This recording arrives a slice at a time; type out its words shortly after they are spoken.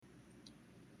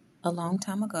A long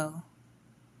time ago,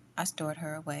 I stored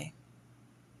her away,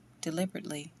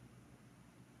 deliberately,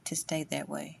 to stay that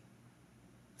way.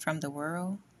 From the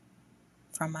world,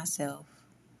 from myself.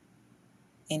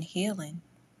 In healing,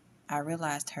 I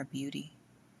realized her beauty.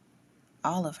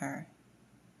 All of her.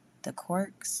 The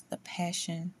quirks, the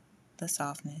passion, the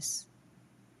softness.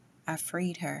 I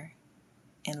freed her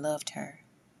and loved her,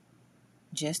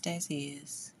 just as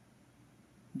is,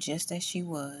 just as she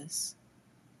was,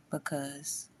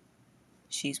 because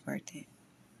she's worth it.